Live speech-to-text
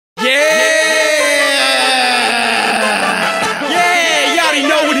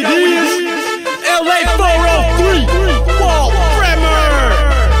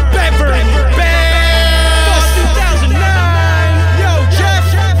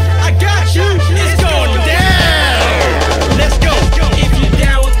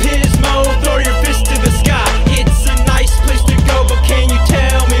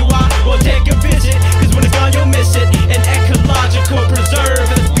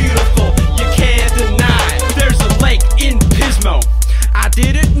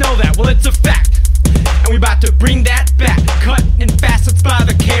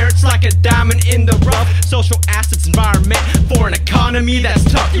me, that's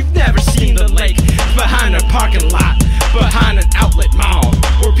tough. You've never seen the lake behind a parking lot, behind an outlet mall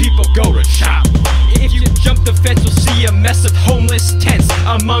where people go to shop. If you jump the fence, you'll see a mess of homeless tents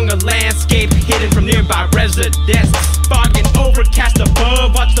among a landscape hidden from nearby residents. Fog and overcast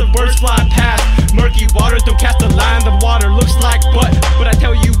above, watch the birds fly past. Murky waters, don't cast a line, the water looks like butt. But I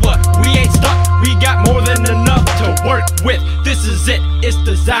tell you what, we ain't stuck, we got more than enough to work with. This is it, it's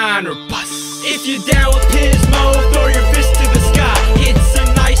design or bust. If you're down with Pismo, throw your fist to the sky. It's a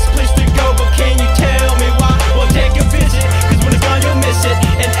nice place to go, but can you tell me why? Well, take a visit, cause when it's gone you'll miss it.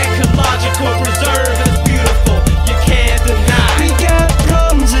 An ecological preserve, and it's beautiful, you can't deny. We got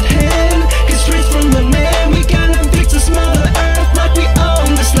problems at hand, constraints from the man. We gotta fix this mother earth like we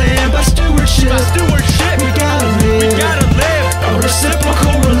own this land. By stewardship, we gotta live a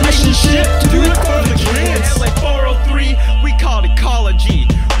reciprocal relationship to do it for the kids. Like 403, we call it Ecology.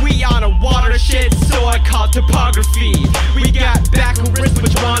 We on a watershed, so I call it topography. We got back a risk,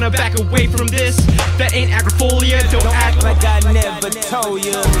 but you wanna back away from this? That ain't agrofolia, don't act like I never told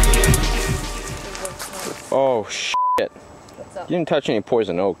you. Oh shit. What's up? You didn't touch any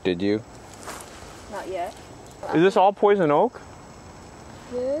poison oak, did you? Not yet. Is this all poison oak?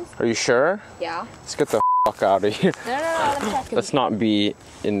 Yes. Are you sure? Yeah. Let's get the fuck out of here. No, Let's not be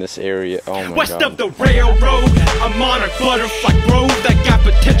in this area. Oh my West god. of the railroad, a monarch butterfly grove that got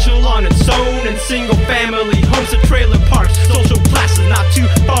potential on its own. And single family homes and trailer parks, social classes not too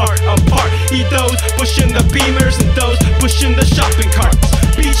far apart. Those pushing the Beamers and those pushing the shopping carts.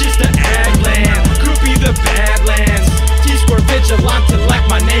 Beaches to ag land, groupie the badlands. T-square vigilante like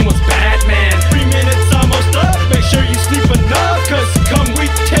my name was Batman. 3 minutes almost up, make sure you sleep enough, cause come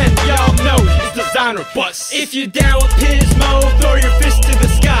week 10, y'all know it's design or bust. If you're down with Pismo, throw your fist to the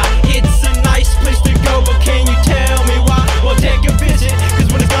sky. It's a nice place to go, but can you tell me why? Well, take a visit,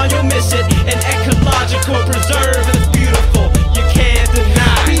 cause when it's gone you'll miss it. An ecological preserve, and it's beautiful, you can't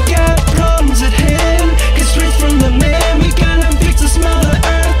deny. We got problems at hand, constraints from the man. We gotta fix this mother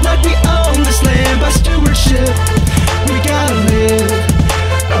earth like we own this land. By stewardship, we gotta live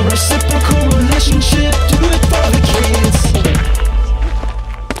a reciprocal relationship. Do it for the kids.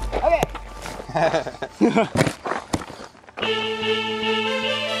 Okay.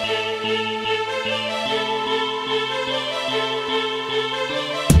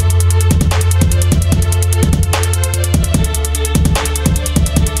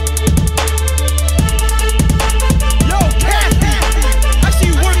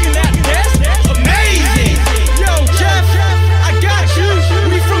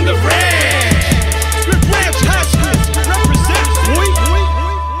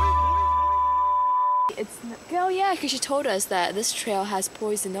 Oh yeah, because you told us that this trail has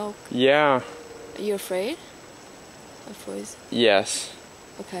poison oak. Yeah. Are you afraid of poison? Yes.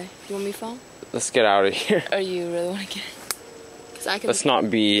 Okay. You want me to phone? Let's get out of here. Or you really want to get? Cause I can. Let's not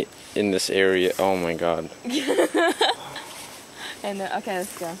be in this area. Oh my god. And then, okay,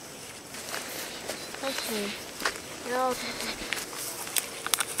 let's go. Actually, no.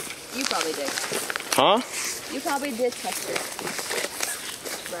 You probably did. Huh? You probably did touch it,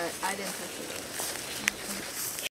 but I didn't touch it.